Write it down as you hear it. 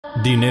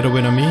Dinero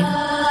ven a mí.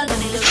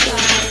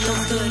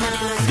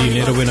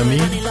 Dinero ven a mí.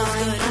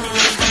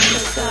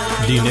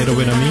 Dinero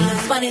ven a mí.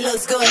 Money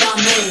looks good on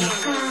me.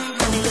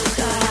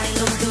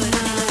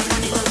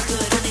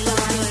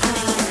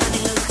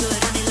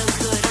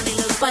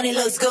 Money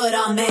looks good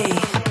on me.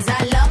 'Cause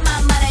I love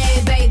my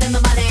money, babe, and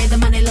the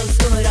money looks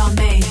good on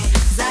me.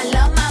 'Cause I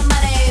love my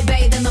money,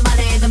 babe, and the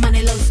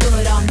money looks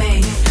good on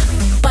me.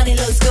 Money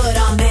looks good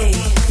on me.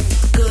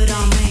 Good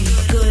on me,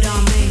 good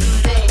on me.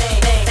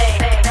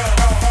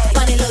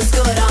 Money looks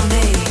good on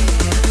me.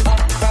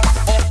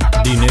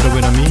 Dinero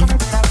ven a mí.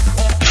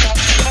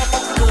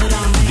 Good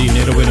on me.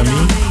 Dinero ven a mí.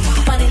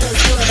 Money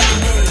looks good on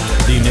me.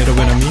 Dinero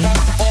ven a mí.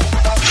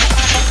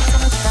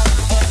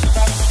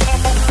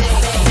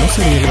 ¿No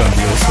sería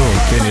grandioso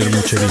tener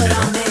mucho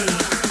dinero?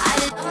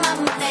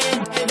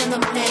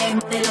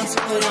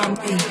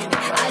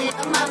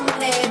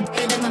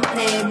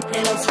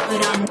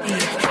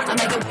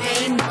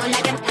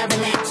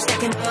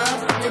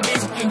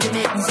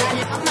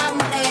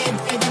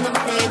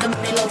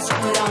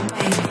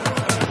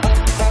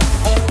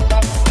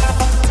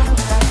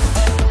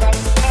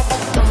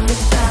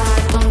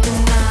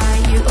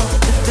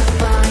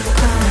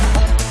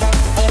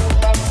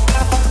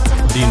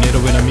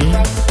 Dinero ven a mí.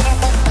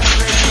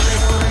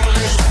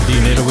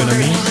 Dinero ven a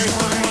mí.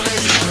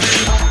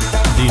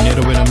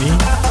 Dinero ven a mí.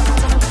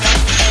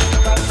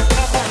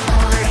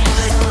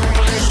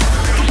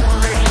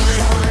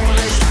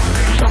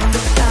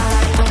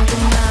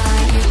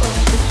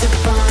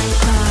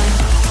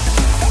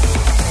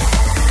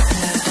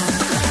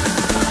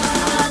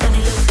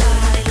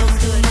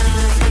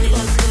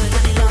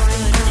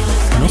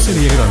 ¿No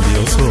sería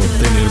grandioso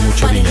tener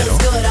mucho dinero?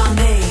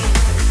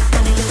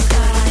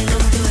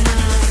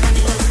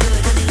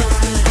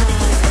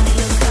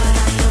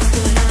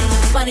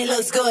 Money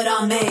looks good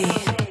on me.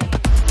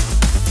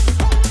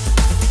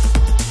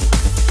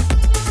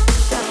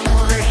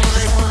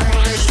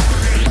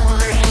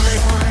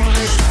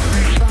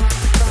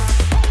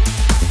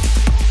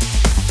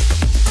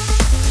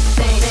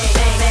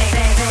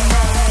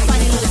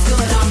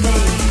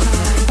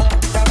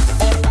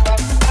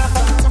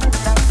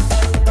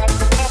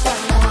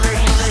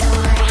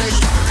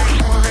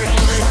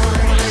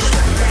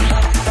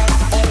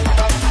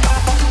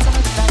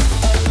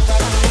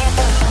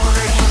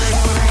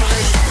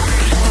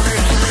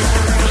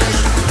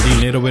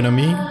 Dinero ven a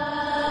mí.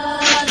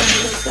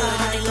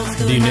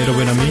 Dinero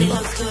ven a mí.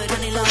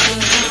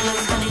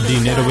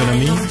 Dinero ven a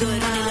mí.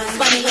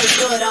 Money looks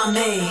good on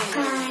me.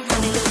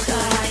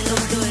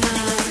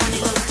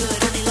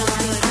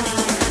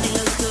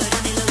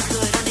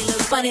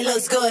 Money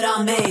looks good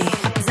on me.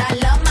 'Cause I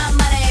love my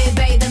money,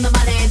 babe, and the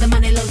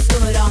money looks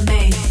good on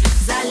me.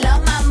 'Cause I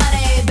love my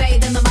money,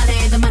 babe, and the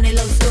money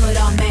looks good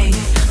on me.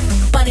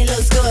 Money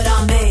looks good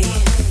on me.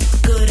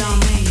 Good on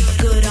me,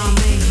 good on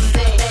me.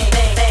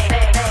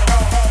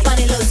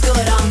 Money looks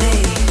good on me.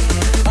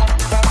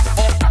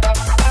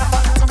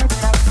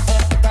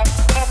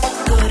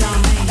 Good on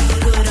me,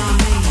 good on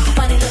me.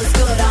 Money looks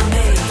good on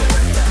me.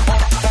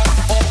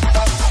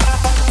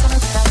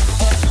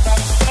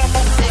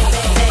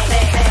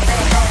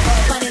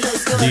 Money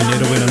looks good on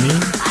me. Dinero ven a mí.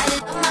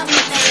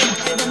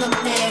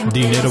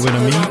 Dinero ven a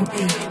mí.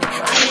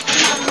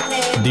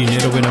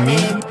 Dinero ven a mí.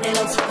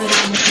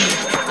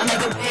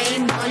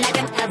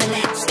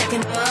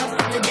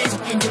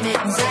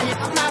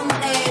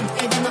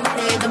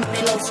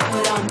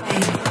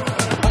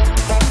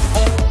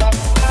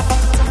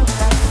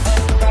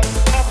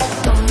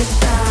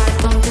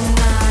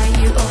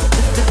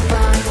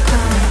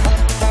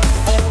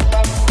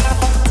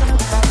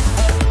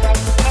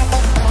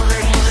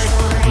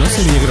 ¿No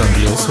sería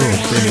grandioso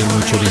tener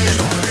mucho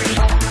dinero?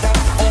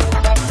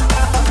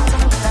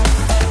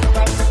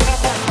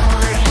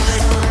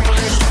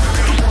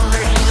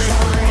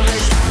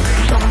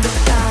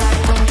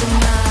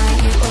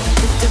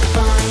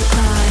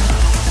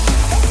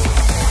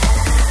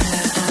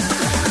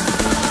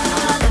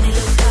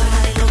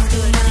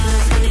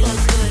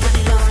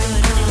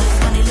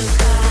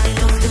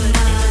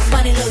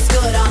 Money looks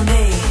good on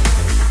me.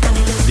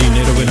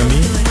 Dinero ven a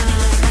mí.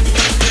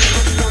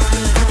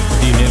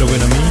 Dinero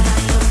ven a mí.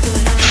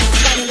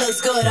 Money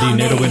looks good on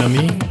Dinero me. ven a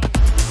mí.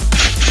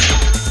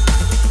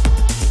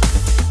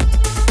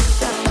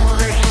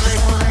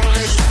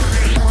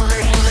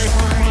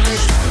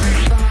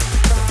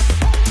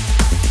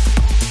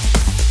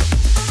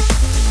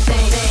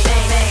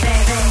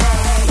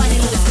 Money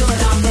looks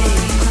good on me.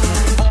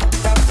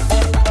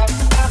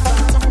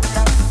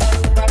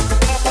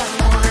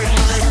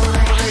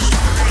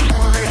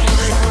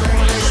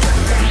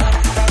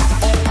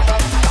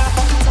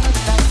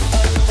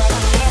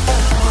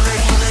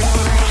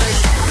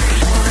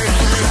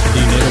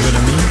 Dinero ven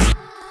a mí.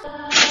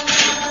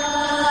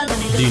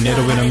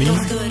 Dinero ven a mí.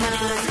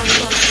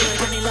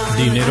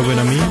 Dinero ven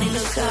a mí.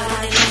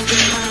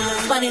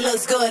 Money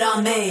looks good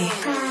on me.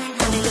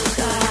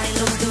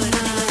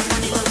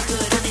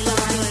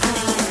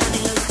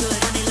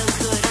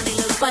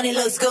 Money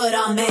looks good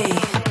on me.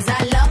 'Cause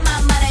I love my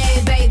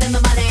money, babe, and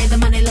the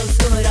money looks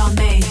good on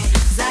me.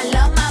 'Cause I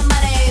love my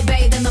money,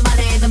 babe, and the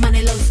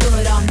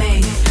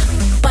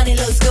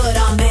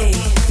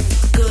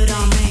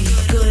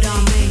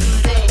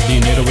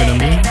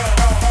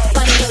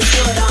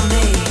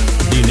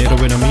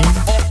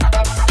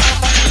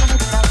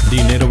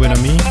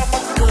mí.